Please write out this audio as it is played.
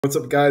What's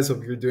up, guys?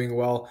 Hope you're doing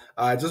well.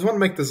 I just want to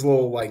make this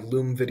little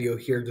Loom video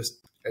here, just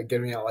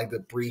giving out the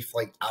brief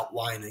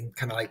outline and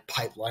kind of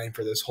pipeline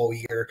for this whole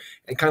year,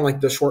 and kind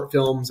of the short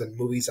films and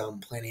movies I'm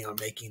planning on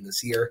making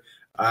this year.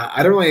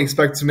 I don't really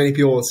expect too many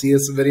people to see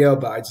this video,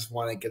 but I just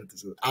want to get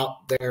this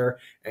out there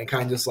and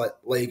kind of just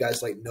let you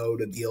guys know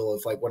the deal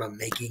of what I'm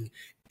making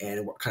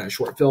and what kind of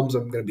short films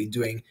I'm going to be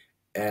doing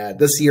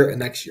this year and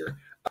next year.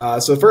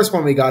 So the first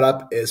one we got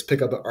up is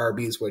Pick Up at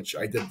Arby's, which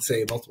I did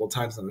say multiple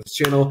times on this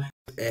channel.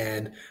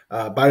 And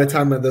by the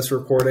time of this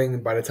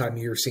recording, by the time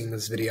you're seeing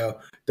this video,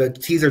 the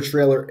teaser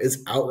trailer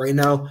is out right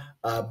now.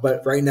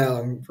 But right now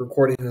I'm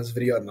recording this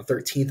video on the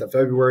 13th of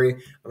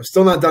February. I'm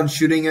still not done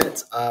shooting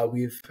it.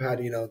 We've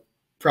had,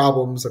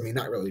 problems. I mean,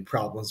 not really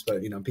problems,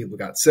 but, people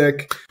got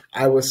sick.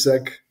 I was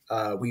sick.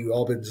 We've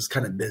all been just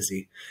kind of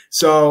busy.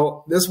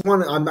 So this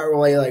one, I'm not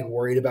really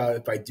worried about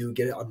if I do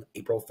get it on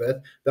April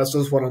 5th. That's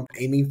just what I'm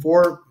aiming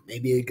for.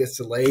 Maybe it gets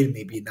delayed,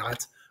 maybe not.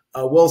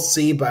 We'll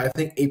see, but I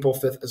think April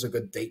 5th is a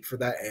good date for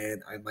that,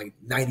 and I'm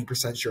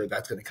 90% sure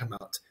that's going to come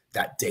out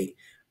that date.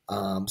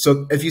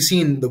 So if you've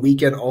seen The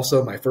Weekend,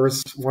 also my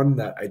first one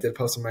that I did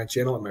post on my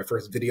channel and my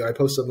first video I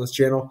posted on this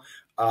channel,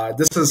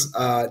 this is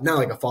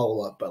not a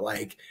follow-up, but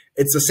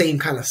it's the same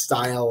kind of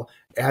style.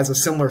 It has a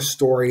similar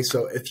story.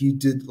 So if you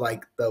did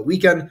The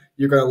Weekend,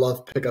 you're going to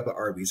love Pick Up at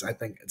Arby's. I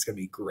think it's going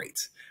to be great.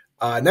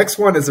 Next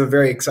one is a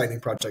very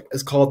exciting project.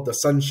 It's called The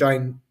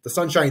Sunshine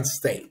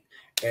State.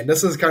 And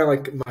this is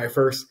kind of my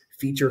first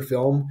feature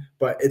film,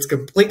 but it's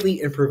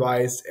completely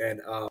improvised.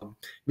 And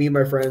me and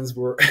my friends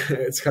were,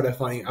 it's kind of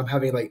funny. I'm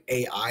having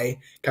AI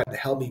kind of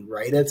help me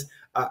write it.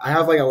 I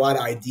have a lot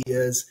of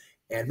ideas.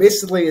 And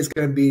basically, it's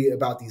going to be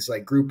about these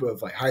group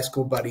of high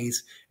school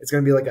buddies. It's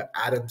going to be an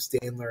Adam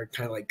Sandler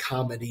kind of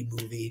comedy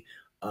movie.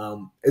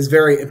 It's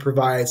very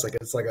improvised,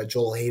 it's a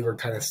Joel Haver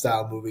kind of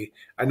style movie.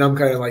 I know I'm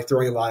kind of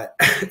throwing a lot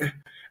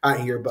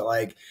out here,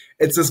 but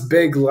it's this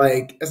big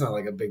it's not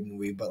a big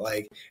movie, but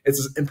it's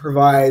this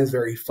improvised,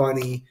 very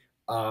funny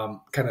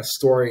kind of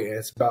story, and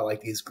it's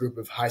about these group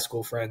of high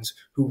school friends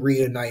who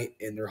reunite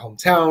in their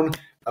hometown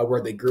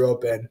where they grew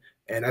up in.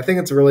 And I think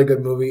it's a really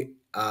good movie.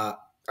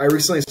 I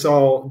recently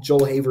saw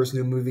Joel Haver's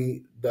new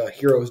movie, The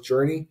Hero's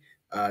Journey,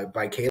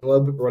 by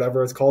Caleb, or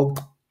whatever it's called.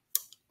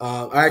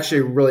 I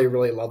actually really,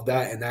 really love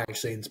that, and that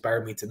actually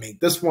inspired me to make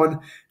this one.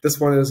 This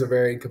one is a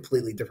very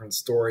completely different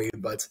story,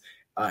 but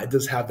it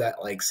does have that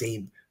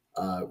same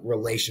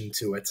relation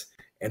to it.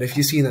 And if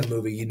you've seen that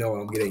movie, you know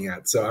what I'm getting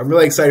at. So I'm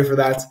really excited for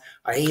that.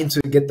 I aim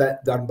to get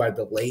that done by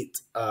the late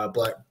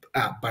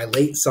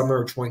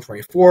summer of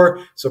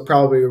 2024. So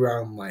probably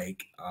around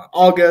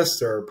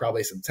August or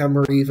probably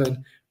September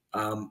even.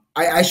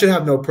 I should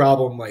have no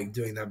problem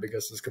doing that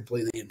because it's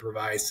completely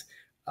improvised,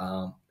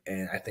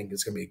 and I think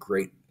it's gonna be a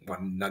great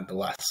one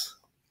nonetheless.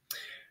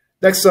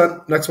 Next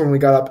one we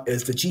got up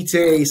is the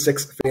GTA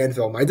 6 fan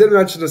film. I did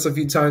mention this a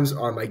few times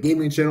on my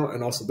gaming channel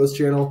and also this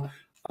channel.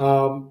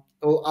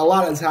 A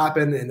lot has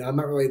happened, and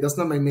that's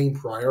not my main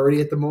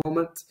priority at the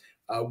moment.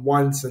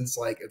 One, since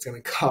it's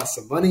gonna cost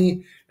some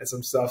money and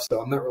some stuff,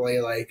 so I'm not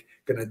really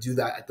gonna do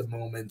that at the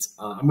moment.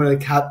 I'm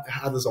gonna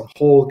have this on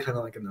hold, kind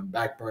of in the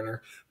back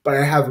burner. But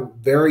I have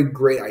very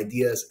great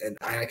ideas, and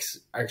I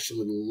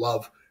actually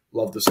love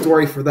the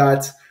story for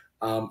that.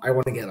 I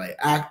want to get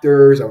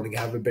actors. I want to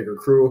have a bigger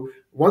crew.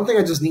 One thing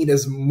I just need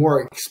is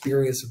more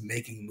experience of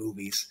making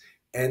movies,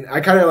 and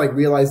I kind of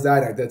realized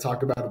that. I did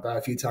talk about it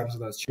a few times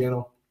on this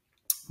channel.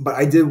 But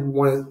I did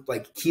want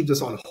to keep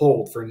this on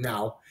hold for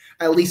now,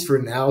 at least for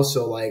now,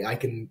 so I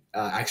can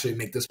actually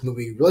make this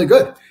movie really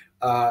good.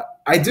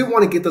 I do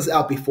want to get this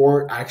out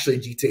before actually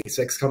GTA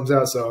 6 comes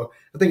out, so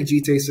I think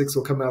GTA 6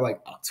 will come out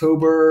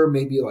October,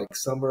 maybe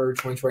summer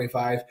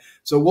 2025.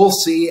 So we'll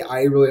see.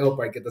 I really hope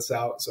I get this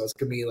out. So it's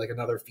gonna be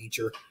another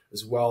feature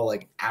as well,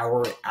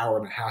 hour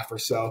and a half or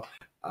so.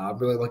 I'm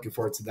really looking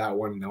forward to that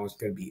one. That one's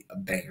going to be a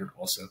banger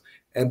also.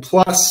 And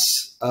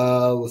plus,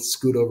 let's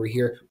scoot over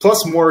here.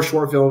 Plus more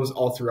short films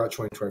all throughout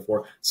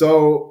 2024.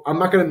 So I'm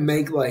not going to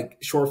make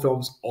short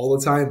films all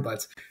the time,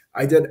 but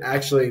I did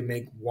actually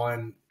make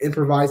one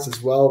improvised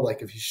as well.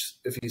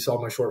 If you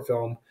saw my short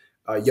film,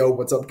 Yo,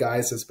 What's Up,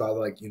 Guys? It's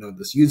about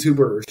this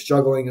YouTuber who's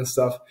struggling and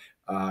stuff.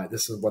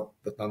 This is what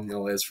the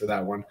thumbnail is for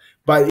that one.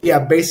 But yeah,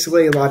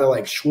 basically a lot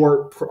of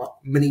short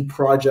mini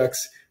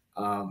projects.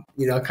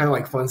 Kind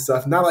of fun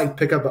stuff, not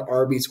Pick Up at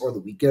Arby's or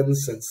The Weekend,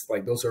 since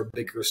those are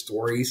bigger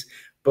stories,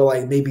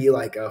 but maybe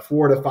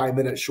 4 to 5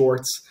 minute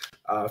shorts,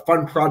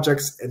 fun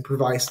projects,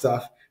 improvised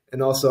stuff,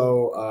 and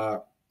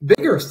also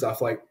bigger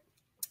stuff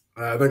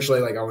eventually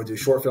I want to do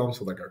short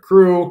films with a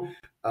crew.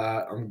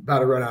 I'm about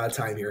to run out of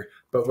time here,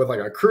 but with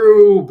a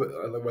crew,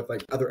 but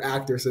with other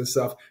actors and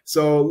stuff.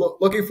 So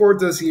looking forward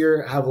to this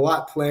year. I have a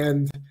lot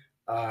planned.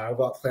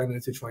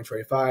 Into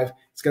 2025.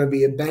 It's going to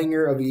be a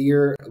banger of a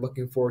year.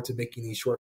 Looking forward to making these short